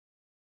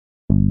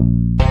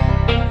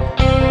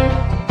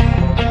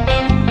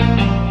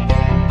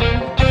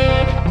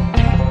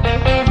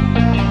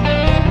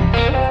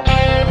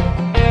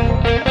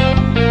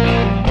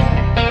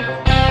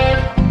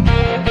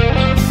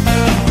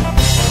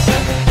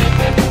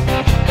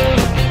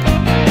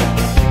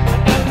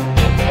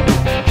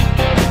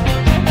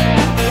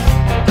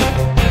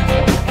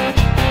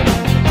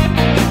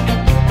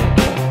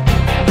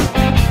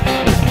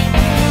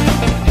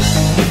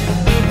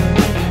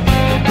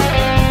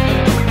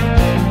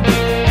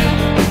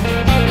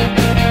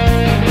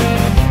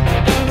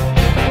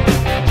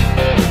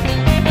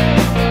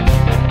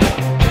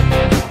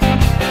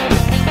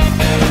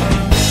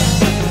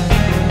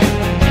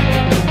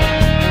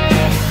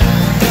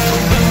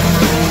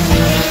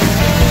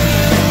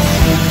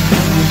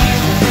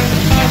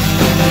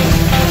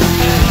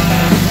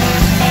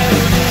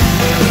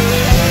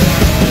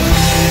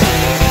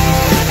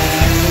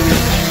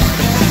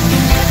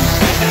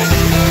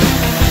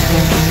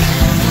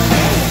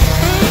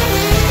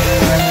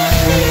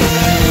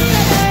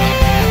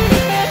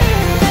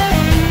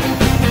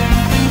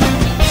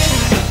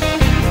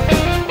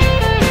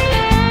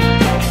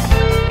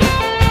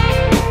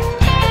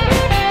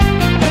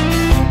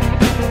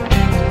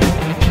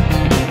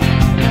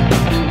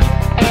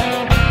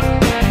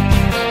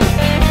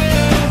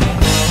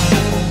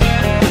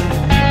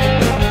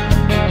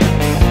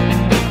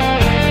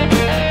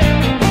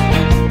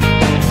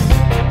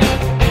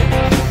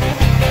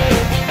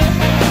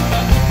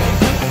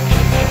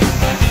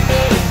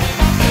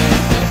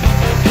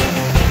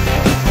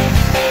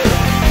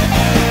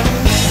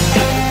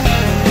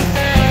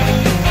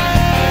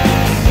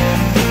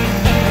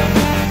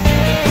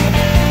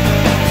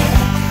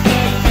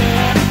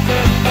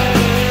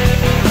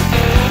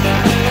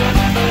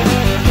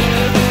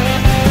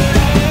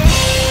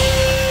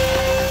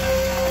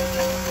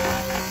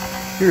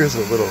Here's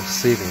a little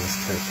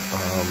savings tip.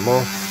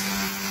 Most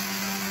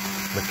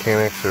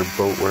mechanics or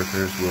boat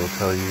workers will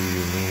tell you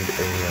you need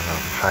a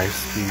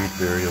high-speed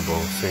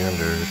variable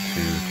sander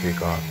to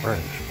take off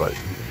burnish, but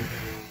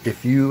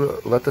if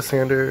you let the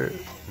sander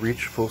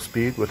reach full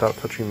speed without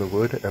touching the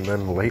wood and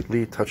then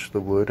lightly touch the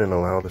wood and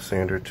allow the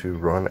sander to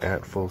run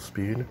at full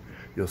speed,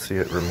 you'll see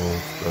it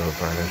remove the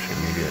varnish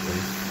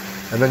immediately.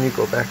 And then you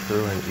go back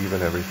through and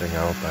even everything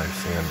out by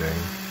sanding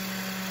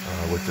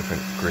with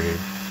different grade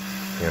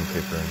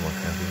sandpaper and what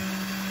have you.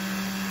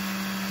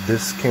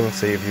 This can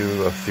save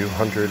you a few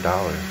 $100s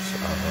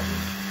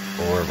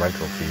or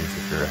rental fees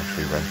if you're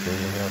actually renting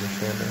another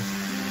sander.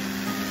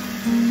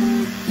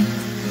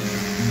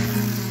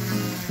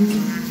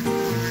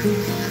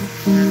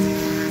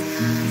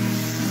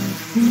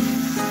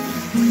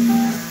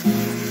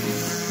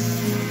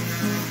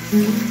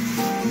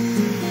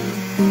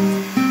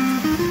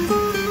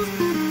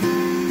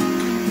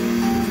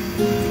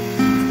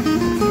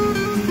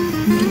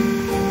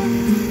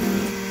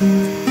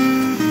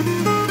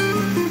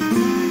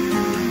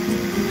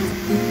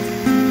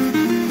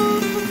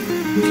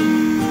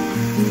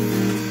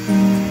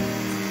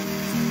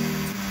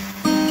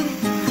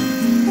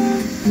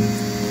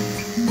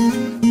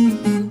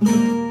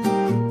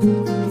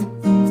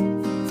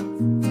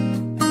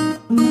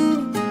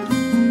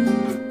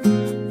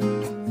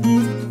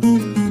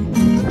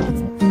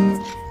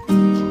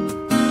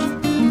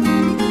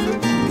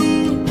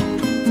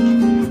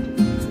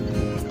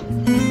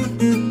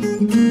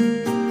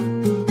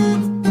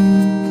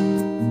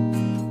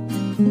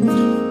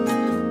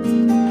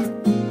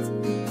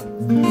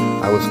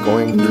 I was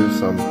going through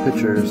some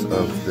pictures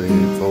of the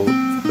boat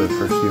the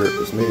first year it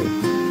was made.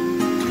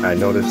 I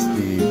noticed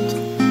the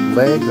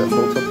leg that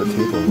holds up the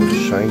table was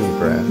shiny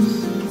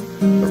brass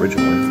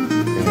originally,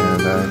 and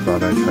I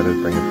thought I'd try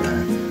to bring it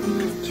back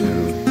to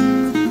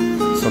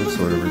some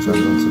sort of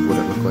resemblance of what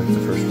it looked like the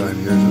first 5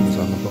 years it was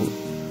on the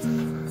boat.